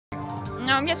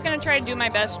No, I'm just going to try to do my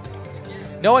best.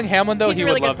 Knowing Hamlin, though, he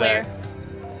really would love that.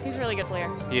 He's a really good player.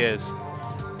 He is.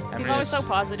 He's always so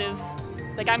positive.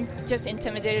 Like, I'm just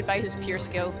intimidated by his pure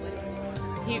skill.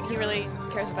 He really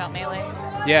cares about melee.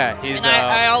 Yeah, he's... And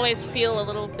I always feel a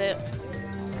little bit...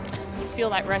 You feel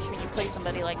that rush when you play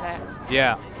somebody like that.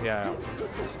 Yeah, yeah.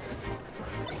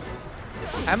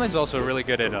 Hamlin's also really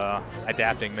good at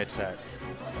adapting mid-set.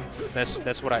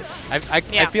 That's what I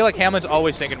feel like Hamlin's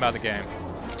always thinking about the game.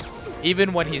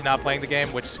 Even when he's not playing the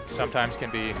game, which sometimes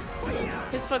can be...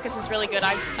 His focus is really good.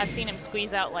 I've seen him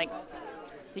squeeze out, like...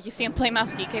 Did you see him play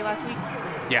Mouse DK last week?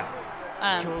 Yeah.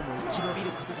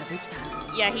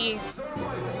 Yeah,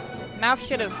 Mouth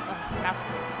should have...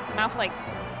 Mouth, like...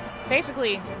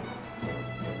 Basically,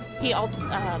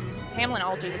 Hamlin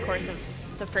altered the course of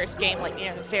the first game, like, you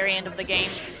know, the very end of the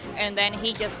game. And then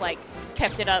he just, like,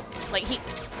 kept it up. Like,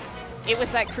 it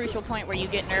was that crucial point where you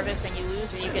get nervous and you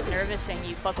lose, or you get nervous and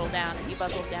you buckle down and you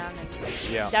buckle down, and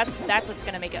yeah, that's what's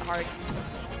gonna make it hard.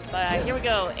 But here we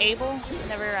go, Abel.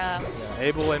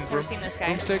 Abel and never seen this guy.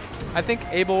 Boomstick. I think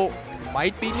Abel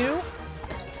might be new.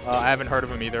 I haven't heard of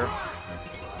him either.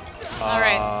 All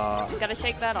right, gotta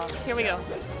shake that off. Here we go.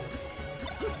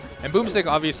 And Boomstick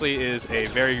obviously is a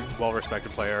very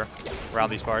well-respected player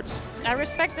around these parts. I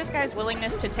respect this guy's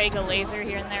willingness to take a laser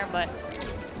here and there, but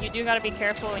you do got to be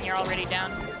careful when you're already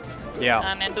down. Yeah.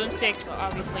 And Boomstick's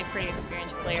obviously a pretty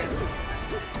experienced player.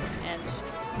 And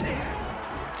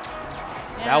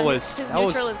his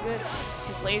neutral is good.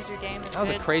 His laser game is good. That was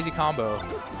a crazy combo.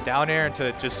 Down air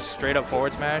into just straight up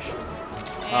forward smash.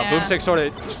 Yeah. Boomstick sort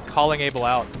of calling Abel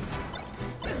out.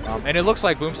 And it looks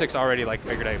like Boomstick's already like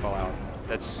figured Abel out.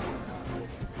 That's...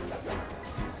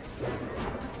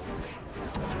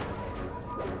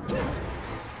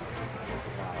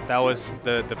 That was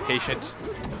the patient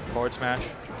forward smash.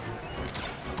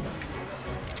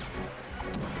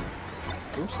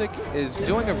 Boomstick is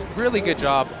doing a really good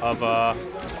job of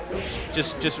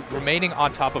just remaining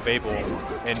on top of Abel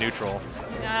in neutral.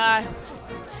 I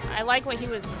like what he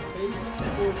was...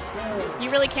 You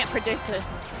really can't predict a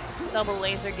double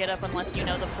laser get up unless you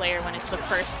know the player when it's the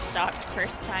first stock,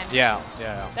 first time. Yeah,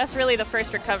 yeah. That's really the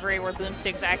first recovery where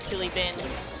Boomstick's actually been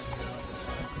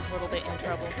a little bit in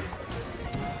trouble.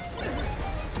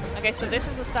 Okay, so this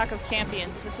is the stock of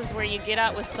champions. This is where you get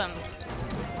out with some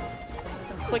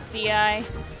quick DI.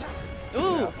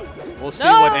 Ooh! We'll see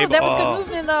what Abel... that was good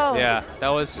movement, though. Yeah, that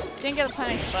was... Didn't get a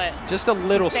punish, but... Just a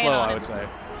little slow, I would say.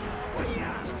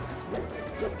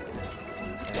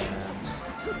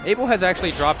 And Abel has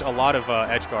actually dropped a lot of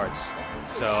edge guards,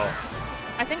 so...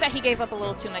 I think that he gave up a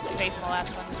little too much space in the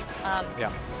last one.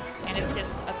 Yeah. And it's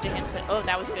just up to him to... Oh,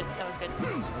 that was good. That was good.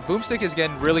 Boomstick is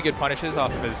getting really good punishes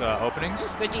off of his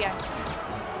openings. Good DI.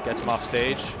 Gets him off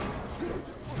stage.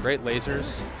 Great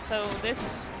lasers. So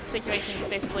this situation is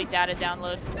basically data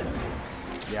download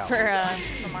for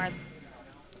Marth.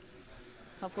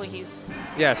 Hopefully he's...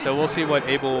 Yeah, so we'll see what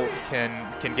Abel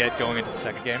can get going into the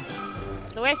second game.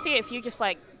 The way I see it, if you just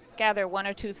like gather one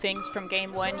or two things from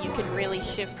game one, you can really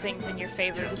shift things in your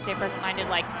favor if you stay present-minded.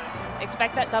 Like,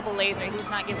 expect that double laser. He's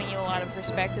not giving you a lot of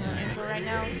respect in the neutral right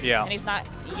now. Yeah. And he's not,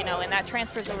 you know, and that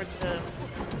transfers over to the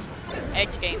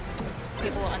edge game.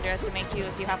 People will underestimate you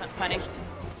if you haven't punished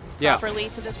properly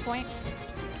to this point.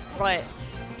 But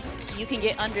you can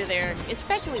get under there,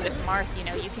 especially with Marth, you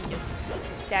know, you can just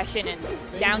dash in and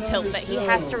down tilt, but he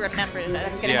has to remember that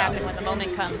that's going to happen when the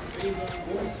moment comes.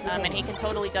 And he can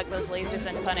totally duck those lasers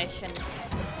and punish and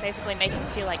basically make him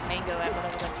feel like Mango at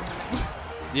whatever that tournament.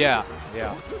 Yeah,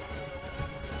 yeah.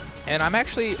 And I'm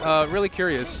actually really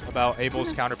curious about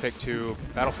Abel's counterpick to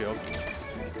Battlefield.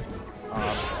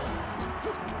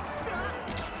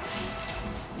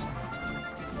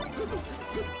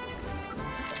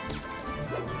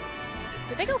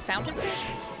 Did they go Fountain first?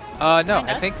 No,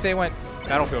 I think they went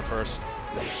Battlefield first.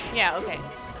 Yeah, okay.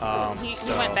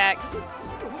 He went back.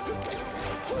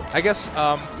 I guess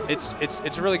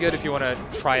it's really good if you want to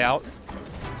try out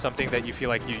something that you feel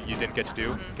like you didn't get to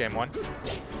do game one.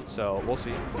 So we'll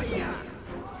see. There's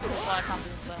a lot of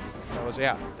confidence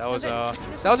though. That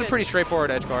was a pretty straightforward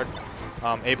edge guard.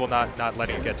 Abel not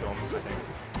letting it get to him, I think.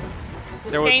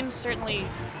 This game certainly,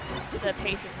 the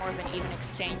pace is more of an even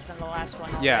exchange than the last one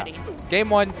already. Yeah. Game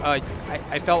one,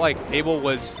 I felt like Abel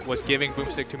was giving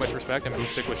Boomstick too much respect, and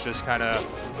Boomstick was just kind of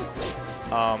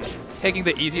taking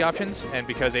the easy options, and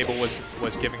because Abel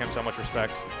was giving him so much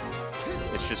respect,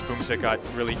 it's just Boomstick got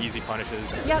really easy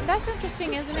punishes. Yeah, that's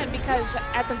interesting, isn't it? Because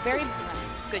at the very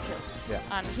good kill.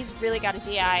 Yeah. He's really got a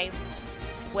DI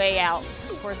way out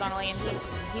horizontally, and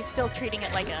he's still treating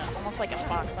it like almost like a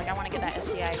fox. Like, I want to get that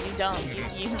SDI. You don't.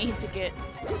 You need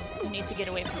to get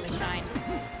away from the shine.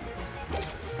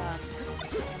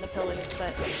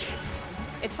 but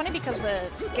it's funny because the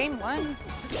game 1,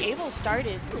 Abel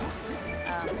started.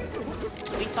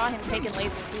 We saw him taking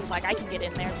lasers. He was like, I can get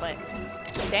in there, but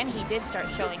then he did start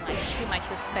showing like too much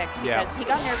respect because he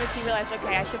got nervous. He realized,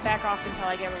 okay, I should back off until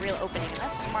I get a real opening, and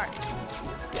that's smart.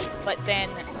 But then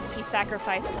he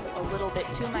sacrificed a little bit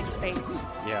too much space.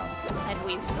 Yeah. And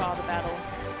we saw the battle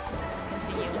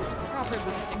continue. Proper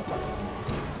boosting flow.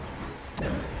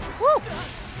 Woo!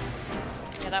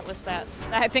 Yeah, that was that.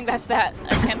 I think that's that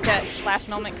attempt at last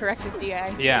moment corrective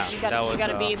DI. Yeah, you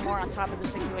gotta be more on top of the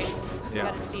situation. You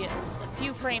gotta see it a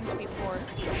few frames before.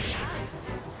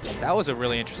 That was a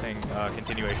really interesting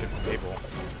continuation from Abel.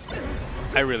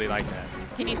 I really like that.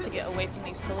 He needs to get away from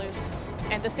these pillars.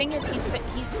 And the thing is,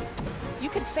 you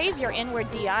can save your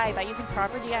inward DI by using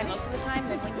proper DI most of the time.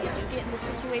 Then when you do get in this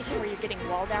situation where you're getting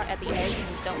walled out at the edge and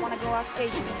you don't want to go off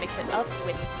stage, you can mix it up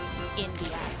with in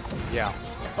DI. Yeah.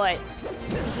 But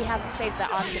see, he hasn't saved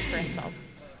that option for himself.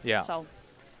 Yeah. So,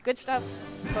 good stuff,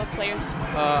 both players.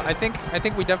 I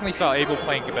think we definitely saw Abel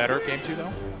playing better game 2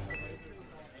 though.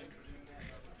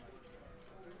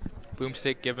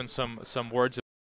 Boomstick giving some words of